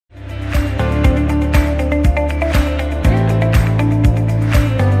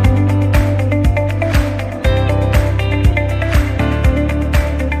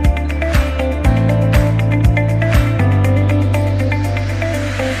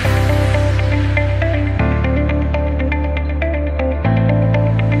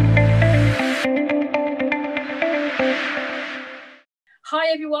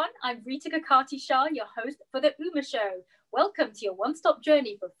I'm Rita Kakati-Shah, your host for The Uma Show. Welcome to your one-stop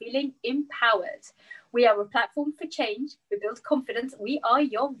journey for feeling empowered. We are a platform for change. We build confidence. We are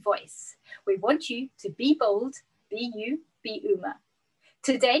your voice. We want you to be bold, be you, be Uma.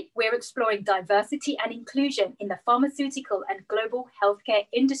 Today, we're exploring diversity and inclusion in the pharmaceutical and global healthcare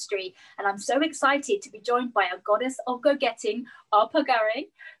industry. And I'm so excited to be joined by a goddess of go-getting, Arpa Garay,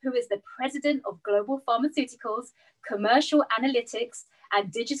 who is the president of Global Pharmaceuticals, Commercial Analytics, and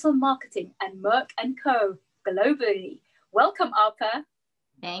Digital Marketing at Merck & Co. globally. Welcome, Arpa.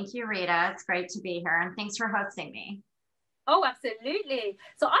 Thank you, Rita. It's great to be here. And thanks for hosting me. Oh, absolutely.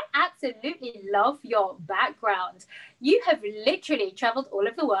 So I absolutely love your background. You have literally traveled all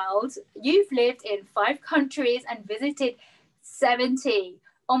over the world. You've lived in 5 countries and visited 70.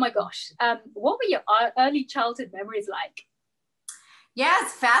 Oh my gosh. What were your early childhood memories like? Yeah,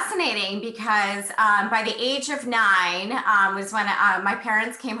 it's fascinating because by the age of 9 was when my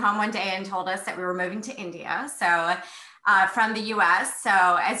parents came home one day and told us that we were moving to India. So from the US.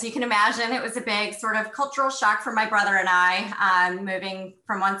 So as you can imagine, it was a big sort of cultural shock for my brother and I, moving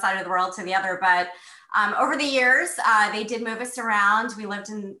from one side of the world to the other. But over the years, they did move us around. We lived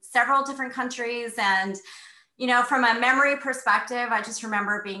in several different countries. And, you know, from a memory perspective, I just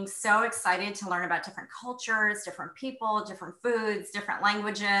remember being so excited to learn about different cultures, different people, different foods, different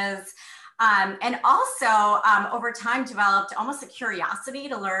languages. And also over time developed almost a curiosity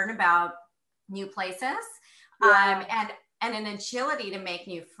to learn about new places. Yeah. And an agility to make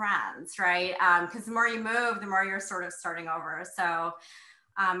new friends, right? Because the more you move, the more you're sort of starting over. So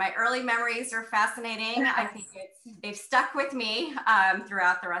my early memories are fascinating. I think they've stuck with me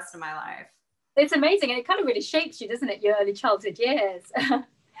throughout the rest of my life. It's amazing. And it kind of really shapes you, doesn't it? Your early childhood years.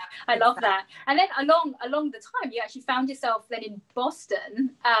 I love that. And then along the time, you actually found yourself then in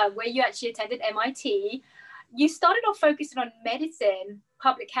Boston, where you actually attended MIT. You started off focusing on medicine,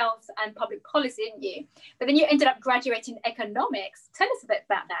 public health, and public policy, didn't you? But then you ended up graduating economics. Tell us a bit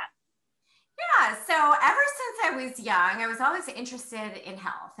about that. Yeah, so ever since I was young, I was always interested in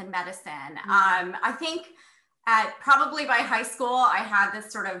health and medicine. I think probably by high school, I had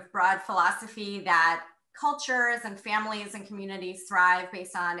this sort of broad philosophy that cultures and families and communities thrive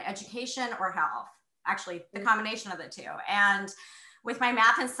based on education or health, actually the combination of the two. And with my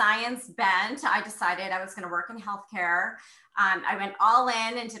math and science bent, I decided I was going to work in healthcare. I went all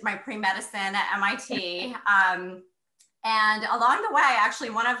in and did my pre-medicine at MIT. And along the way, actually,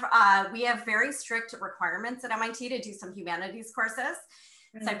 we have very strict requirements at MIT to do some humanities courses.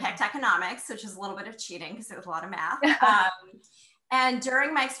 So I picked economics, which is a little bit of cheating because it was a lot of math. And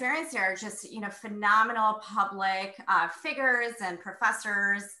during my experience there, just, you know, phenomenal public figures and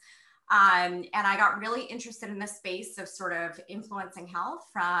professors. And I got really interested in the space of sort of influencing health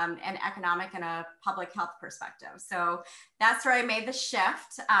from an economic and a public health perspective. So that's where I made the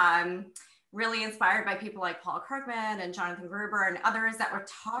shift, really inspired by people like Paul Krugman and Jonathan Gruber and others that would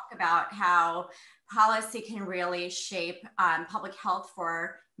talk about how policy can really shape public health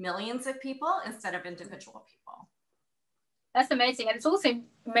for millions of people instead of individual people. That's amazing. And it's also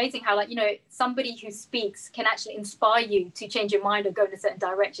amazing how, like, you know, somebody who speaks can actually inspire you to change your mind or go in a certain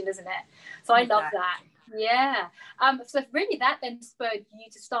direction, isn't it? So I love that. Yeah. So really that then spurred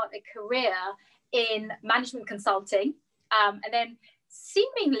you to start a career in management consulting. And then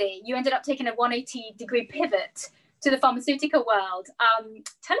seemingly you ended up taking a 180-degree pivot to the pharmaceutical world.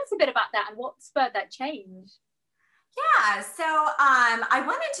 Tell us a bit about that and what spurred that change. Yeah, so I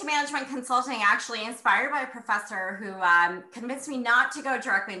went into management consulting actually inspired by a professor who convinced me not to go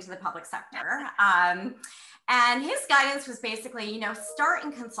directly into the public sector. And his guidance was basically, you know, start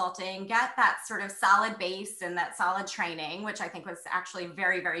in consulting, get that sort of solid base and that solid training, which I think was actually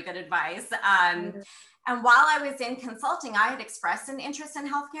very, very good advice. And while I was in consulting, I had expressed an interest in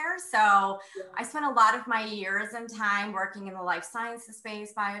healthcare. So I spent a lot of my years and time working in the life sciences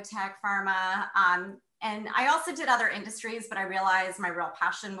space, biotech, pharma. And I also did other industries, but I realized my real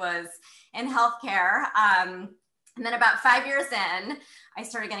passion was in healthcare. And then about 5 years in, I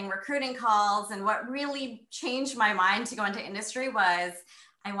started getting recruiting calls. And what really changed my mind to go into industry was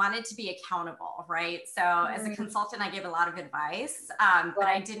I wanted to be accountable, right? So as a consultant, I gave a lot of advice, but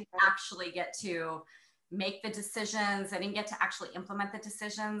I didn't actually get to make the decisions. I didn't get to actually implement the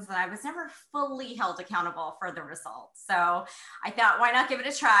decisions, and I was never fully held accountable for the results. So I thought, why not give it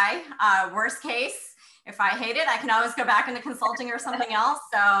a try? Worst case, if I hate it, I can always go back into consulting or something else.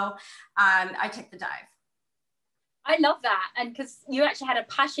 So I took the dive. I love that. And because you actually had a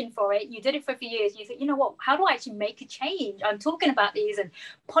passion for it, you did it for a few years. You said, you know what, how do I actually make a change? I'm talking about these and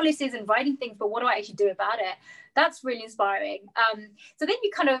policies and writing things, but what do I actually do about it? That's really inspiring. So then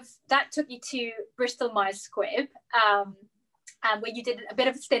you kind of, that took you to Bristol Myers Squibb. where you did a bit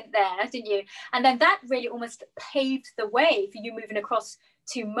of a stint there, didn't you? And then that really almost paved the way for you moving across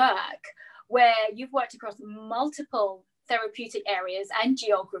to Merck, where you've worked across multiple therapeutic areas and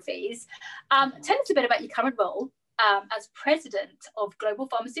geographies. Tell us a bit about your current role as president of Global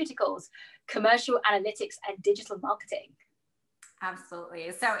Pharmaceuticals, Commercial Analytics and Digital Marketing.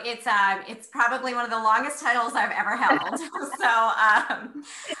 Absolutely. So it's probably one of the longest titles I've ever held.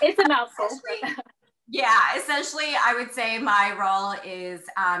 It's a mouthful. Yeah, essentially, I would say my role is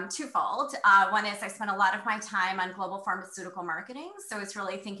twofold. One is I spend a lot of my time on global pharmaceutical marketing. So it's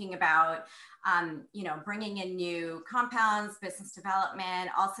really thinking about, bringing in new compounds, business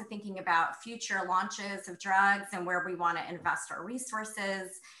development, also thinking about future launches of drugs and where we want to invest our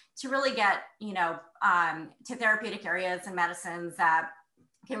resources to really get, to therapeutic areas and medicines that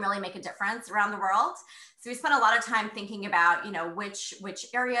can really make a difference around the world. So we spent a lot of time thinking about, which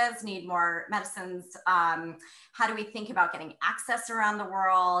areas need more medicines. How do we think about getting access around the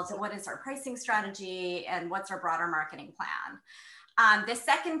world? What is our pricing strategy? And what's our broader marketing plan? The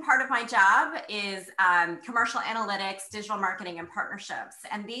second part of my job is commercial analytics, digital marketing, and partnerships.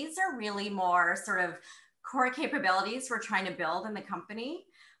 And these are really more sort of core capabilities we're trying to build in the company.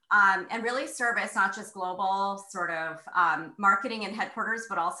 And really service not just global sort of marketing and headquarters,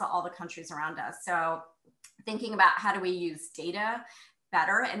 but also all the countries around us. So thinking about how do we use data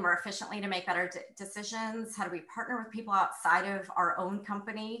better and more efficiently to make better decisions? How do we partner with people outside of our own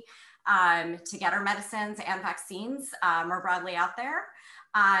company to get our medicines and vaccines more broadly out there?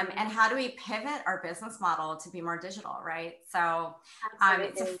 And how do we pivot our business model to be more digital, right? So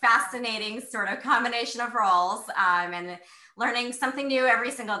it's a fascinating sort of combination of roles and learning something new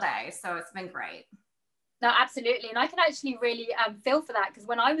every single day. So it's been great. No, absolutely. And I can actually really feel for that, because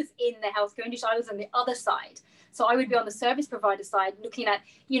when I was in the healthcare industry, I was on the other side. So I would be on the service provider side, looking at,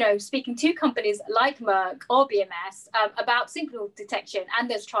 speaking to companies like Merck or BMS about signal detection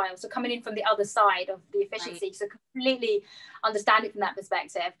and those trials. So coming in from the other side of the efficiency. Right. So completely understand it from that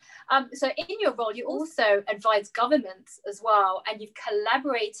perspective. So in your role, you also advise governments as well, and you've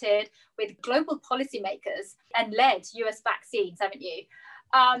collaborated with global policymakers and led US vaccines, haven't you?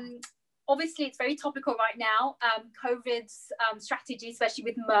 Obviously, it's very topical right now, COVID's strategy, especially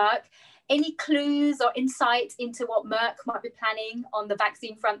with Merck. Any clues or insight into what Merck might be planning on the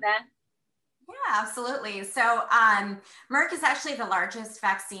vaccine front there? Yeah, absolutely. So Merck is actually the largest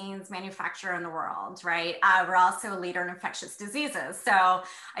vaccines manufacturer in the world, right? We're also a leader in infectious diseases. So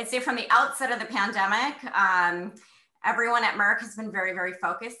I'd say from the outset of the pandemic, everyone at Merck has been very, very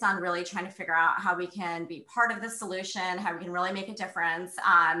focused on really trying to figure out how we can be part of the solution, how we can really make a difference,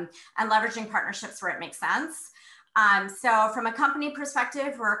 and leveraging partnerships where it makes sense. So from a company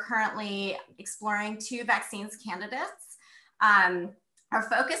perspective, we're currently exploring 2 vaccines candidates. Our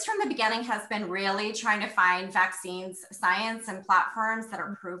focus from the beginning has been really trying to find vaccines science and platforms that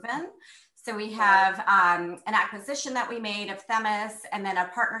are proven. So we have an acquisition that we made of Themis, and then a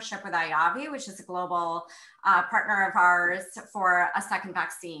partnership with IAVI, which is a global partner of ours, for a second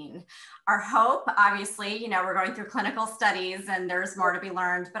vaccine. Our hope, obviously, we're going through clinical studies and there's more to be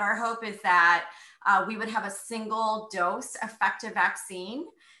learned, but our hope is that we would have a single dose effective vaccine,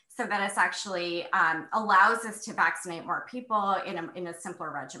 so that it's actually allows us to vaccinate more people in a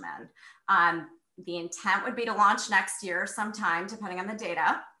simpler regimen. The intent would be to launch next year sometime, depending on the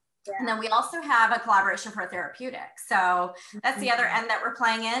data. Yeah. And then we also have a collaboration for therapeutics. So that's the other end that we're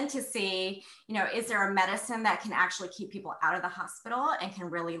playing in to see, is there a medicine that can actually keep people out of the hospital and can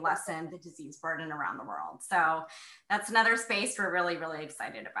really lessen the disease burden around the world? So that's another space we're really, really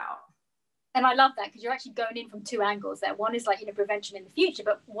excited about. And I love that, because you're actually going in from 2 angles there. One is like, prevention in the future,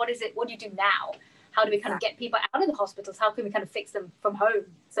 but what do you do now? How do we kind of get people out of the hospitals? How can we kind of fix them from home,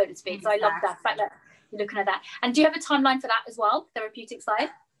 so to speak? Exactly. So I love that fact that you're looking at that. And do you have a timeline for that as well, therapeutic side?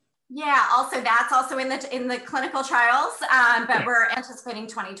 Yeah, also that's also in the clinical trials, but we're anticipating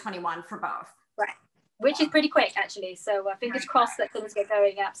 2021 for both. Right, which is pretty quick actually. So fingers crossed that things get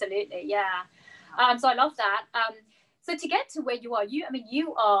going. Absolutely, yeah. So I love that. So to get to where you are,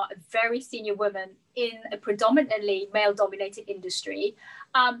 you are a very senior woman in a predominantly male-dominated industry.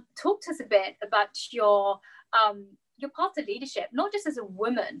 Talk to us a bit about your path to leadership, not just as a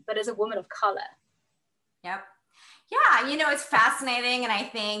woman, but as a woman of color. Yep. Yeah, it's fascinating. And I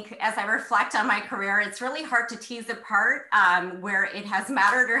think as I reflect on my career, it's really hard to tease apart where it has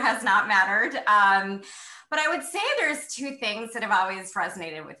mattered or has not mattered. But I would say there's 2 things that have always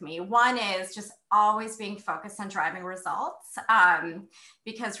resonated with me. One is just always being focused on driving results,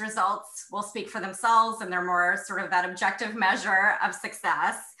 because results will speak for themselves and they're more sort of that objective measure of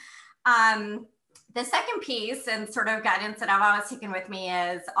success. The second piece and sort of guidance that I've always taken with me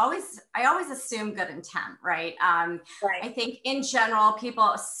is I always assume good intent, right? Right. I think in general, people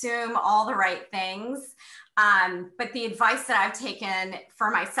assume all the right things. But the advice that I've taken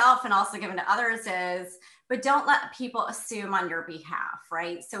for myself and also given to others is, but don't let people assume on your behalf,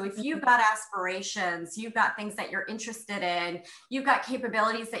 right? So if you've got aspirations, you've got things that you're interested in, you've got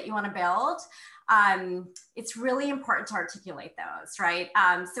capabilities that you want to build, it's really important to articulate those, right?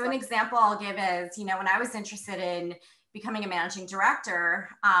 So an example I'll give is, when I was interested in becoming a managing director,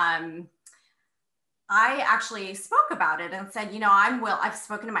 I actually spoke about it and said, I've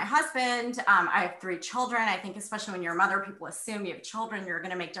spoken to my husband. I have 3 children. I think especially when you're a mother, people assume you have children, you're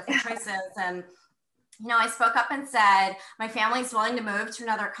going to make different choices. And, I spoke up and said, my family's willing to move to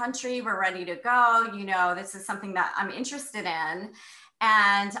another country. We're ready to go. This is something that I'm interested in.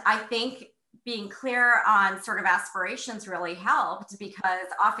 And I think being clear on sort of aspirations really helped, because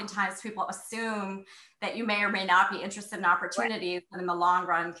oftentimes people assume that you may or may not be interested in opportunities, and in the long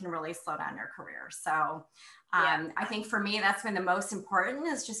run can really slow down your career. So I think for me, that's been the most important,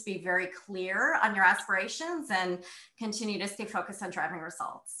 is just be very clear on your aspirations and continue to stay focused on driving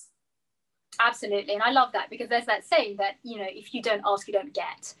results. Absolutely. And I love that, because there's that saying that, if you don't ask, you don't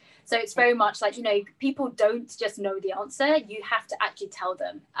get. So it's very much like, people don't just know the answer. You have to actually tell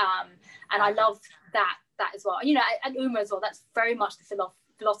them. And I love that as well. And Uma as well, that's very much the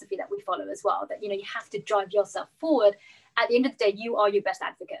philosophy that we follow as well, that, you have to drive yourself forward. At the end of the day, you are your best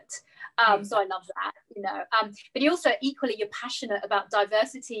advocate. So I love that, but you're passionate about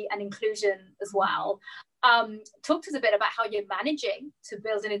diversity and inclusion as well. Talk to us a bit about how you're managing to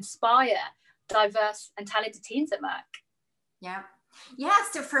build and inspire diverse and talented teams at Merck. Yeah.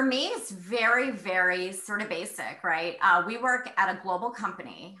 So for me, it's very, very sort of basic, right? We work at a global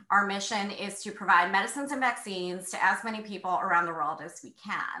company. Our mission is to provide medicines and vaccines to as many people around the world as we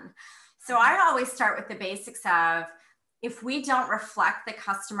can. So I always start with the basics of, if we don't reflect the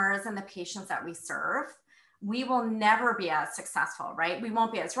customers and the patients that we serve, we will never be as successful, right? We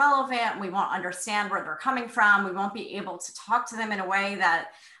won't be as relevant. We won't understand where they're coming from. We won't be able to talk to them in a way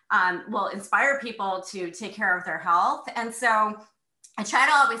that will inspire people to take care of their health. And so I try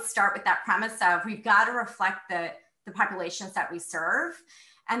to always start with that premise of, we've got to reflect the populations that we serve.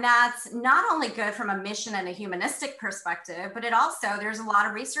 And that's not only good from a mission and a humanistic perspective, but there's a lot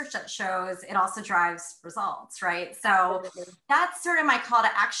of research that shows it also drives results, right? So that's sort of my call to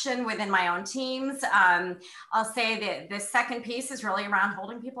action within my own teams. I'll say that the second piece is really around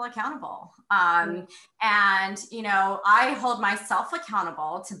holding people accountable. And, I hold myself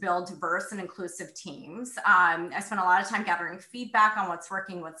accountable to build diverse and inclusive teams. I spend a lot of time gathering feedback on what's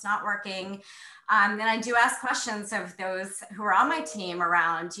working, what's not working. Then I do ask questions of those who are on my team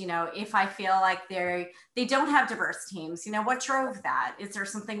around, if I feel like they don't have diverse teams, what drove that? Is there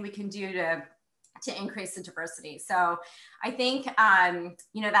something we can do to increase the diversity? So I think,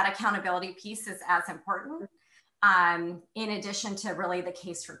 that accountability piece is as important, in addition to really the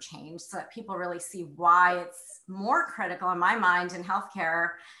case for change, so that people really see why it's more critical in my mind in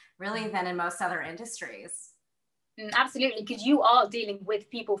healthcare, really, than in most other industries. Absolutely, because you are dealing with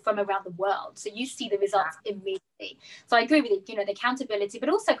people from around the world, so you see the results immediately. So I agree with you, the accountability, but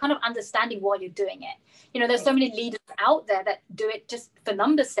also kind of understanding why you're doing it. There's so many leaders out there that do it just for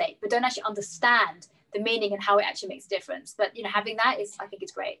numbers' sake, but don't actually understand the meaning and how it actually makes a difference. But having that I think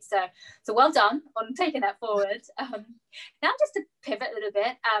it's great. So well done on taking that forward. Now, just to pivot a little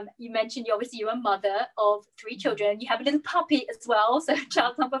bit, you mentioned you're a mother of 3 children. You have a little puppy as well, so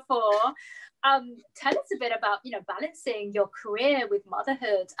child number 4. Tell us a bit about, balancing your career with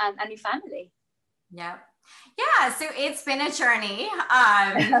motherhood and your family. Yeah, so it's been a journey.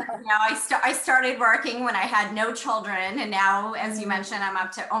 I started working when I had no children, and now, as you mentioned, I'm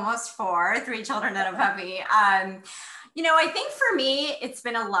up to almost 4, 3 children and a puppy. I think for me, it's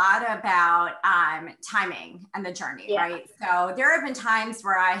been a lot about timing and the journey, right? So there have been times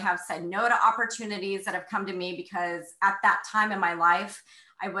where I have said no to opportunities that have come to me because at that time in my life,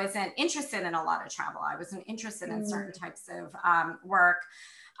 I wasn't interested in a lot of travel. I wasn't interested in certain types of work.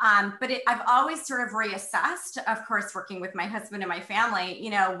 But I've always sort of reassessed, of course, working with my husband and my family,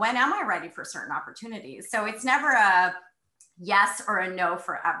 when am I ready for certain opportunities? So it's never a yes or a no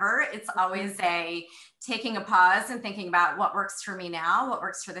forever. It's always a taking a pause and thinking about what works for me now, what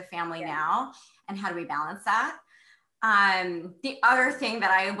works for the family now, and how do we balance that? The other thing that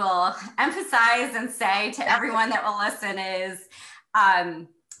I will emphasize and say to everyone that will listen is,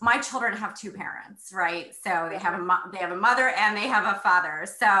 my children have two parents, right? So they have a mother and they have a father.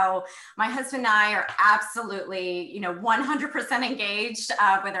 So my husband and I are absolutely, 100% engaged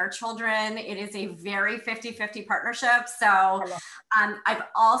with our children. It is a very 50-50 partnership. So I've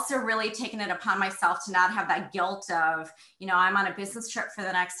also really taken it upon myself to not have that guilt of, I'm on a business trip for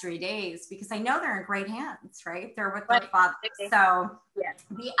the next 3 days, because I know they're in great hands, right? They're with their father. So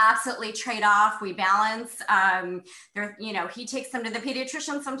we absolutely trade off. We balance. He takes them to the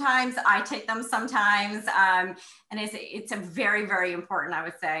pediatrician sometimes. I take them sometimes. And it's a very, very important, I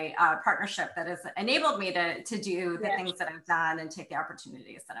would say, partnership that has enabled me to do the things that I've done and take the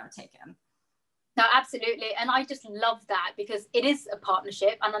opportunities that I've taken. No, absolutely. And I just love that, because it is a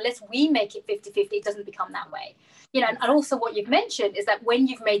partnership. And unless we make it 50-50, it doesn't become that way. And also what you've mentioned is that when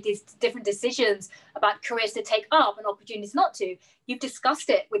you've made these different decisions about careers to take up and opportunities not to, you've discussed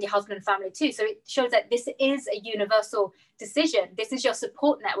it with your husband and family too. So it shows that this is a universal decision. This is your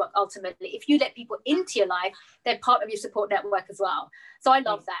support network ultimately. If you let people into your life, they're part of your support network as well. So I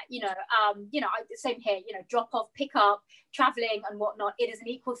love that. Same here, drop off, pick up, traveling and whatnot. It is an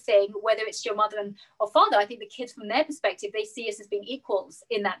equal thing, whether it's your mother or father. I think the kids, from their perspective, they see us as being equals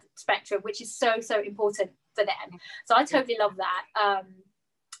in that spectrum, which is so, so important for them. So I totally love that.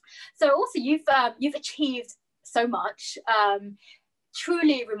 So also you've achieved so much,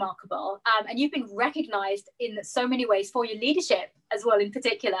 truly remarkable. And you've been recognized in so many ways for your leadership as well, in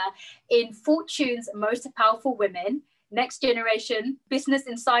particular in Fortune's Most Powerful Women, Next Generation, Business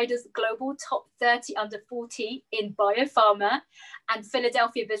Insider's Global Top 30 Under 40 in Biopharma, and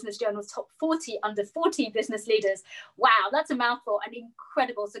Philadelphia Business Journal's Top 40 Under 40 Business Leaders. Wow, that's a mouthful and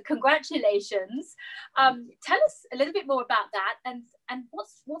incredible. So congratulations. Tell us a little bit more about that, and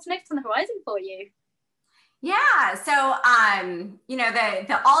what's next on the horizon for you? Yeah, so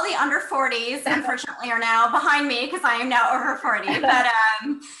all the under 40s unfortunately are now behind me, because I am now over 40. But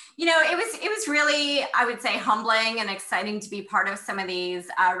it was really, I would say, humbling and exciting to be part of some of these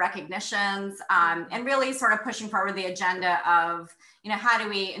recognitions, and really sort of pushing forward the agenda of how do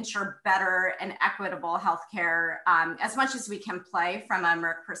we ensure better and equitable healthcare, as much as we can play from a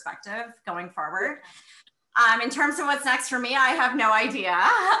Merck perspective going forward. In terms of what's next for me, I have no idea.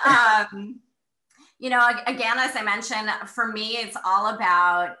 Again, as I mentioned, for me, it's all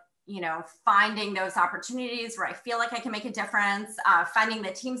about, finding those opportunities where I feel like I can make a difference, finding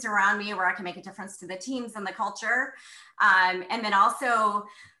the teams around me where I can make a difference to the teams and the culture. And then also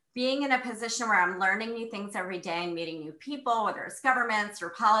being in a position where I'm learning new things every day and meeting new people, whether it's governments or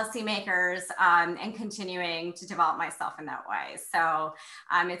policymakers, and continuing to develop myself in that way. So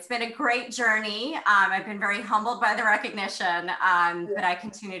it's been a great journey. I've been very humbled by the recognition, but I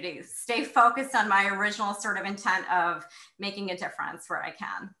continue to stay focused on my original sort of intent of making a difference where I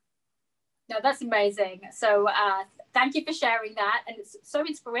can. No, that's amazing. So thank you for sharing that. And it's so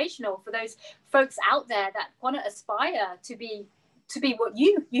inspirational for those folks out there that want to aspire to be what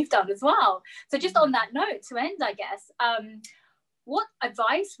you've done as well. So just on that note, to end, I guess, what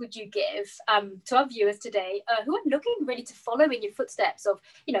advice would you give to our viewers today who are looking really to follow in your footsteps of,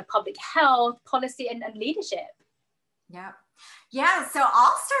 public health, policy, and leadership? Yeah. So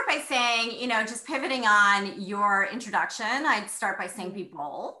I'll start by saying, just pivoting on your introduction, I'd start by saying be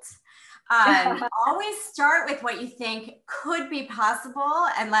bold. Always start with what you think could be possible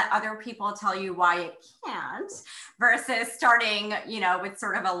and let other people tell you why it can't, versus starting, with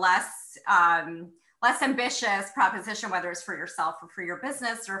sort of a less ambitious proposition, whether it's for yourself or for your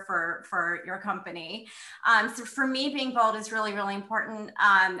business or for your company. So for me, being bold is really, really important.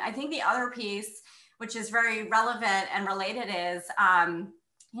 I think the other piece, which is very relevant and related, is,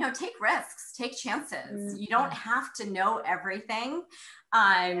 take risks, take chances. You don't have to know everything.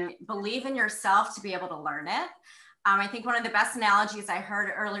 Believe in yourself to be able to learn it. I think one of the best analogies I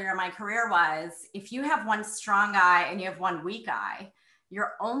heard earlier in my career was, if you have one strong eye and you have one weak eye,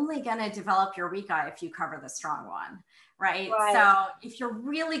 you're only going to develop your weak eye if you cover the strong one, right? So if you're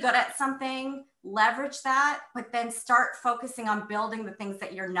really good at something, leverage that, but then start focusing on building the things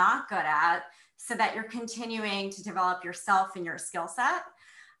that you're not good at, so that you're continuing to develop yourself and your skill set.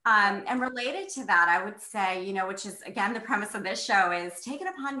 And related to that, I would say, which is, again, the premise of this show, is take it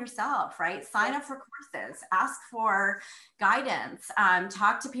upon yourself, right? Sign up for courses, ask for guidance,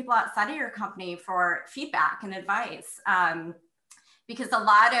 talk to people outside of your company for feedback and advice. Because a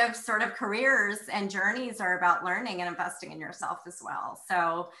lot of sort of careers and journeys are about learning and investing in yourself as well.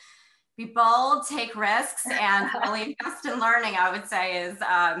 So be bold, take risks, and really invest in learning, I would say, is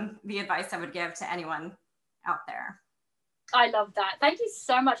the advice I would give to anyone out there. I love that. Thank you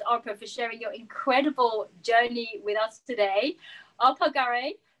so much, Arpa, for sharing your incredible journey with us today. Arpa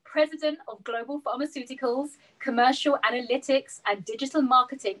Garay, President of Global Pharmaceuticals, Commercial Analytics and Digital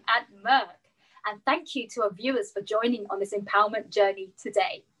Marketing at Merck. And thank you to our viewers for joining on this empowerment journey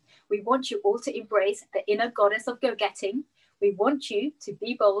today. We want you all to embrace the inner goddess of go-getting. We want you to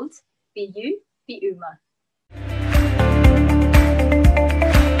be bold, be you, be Uma.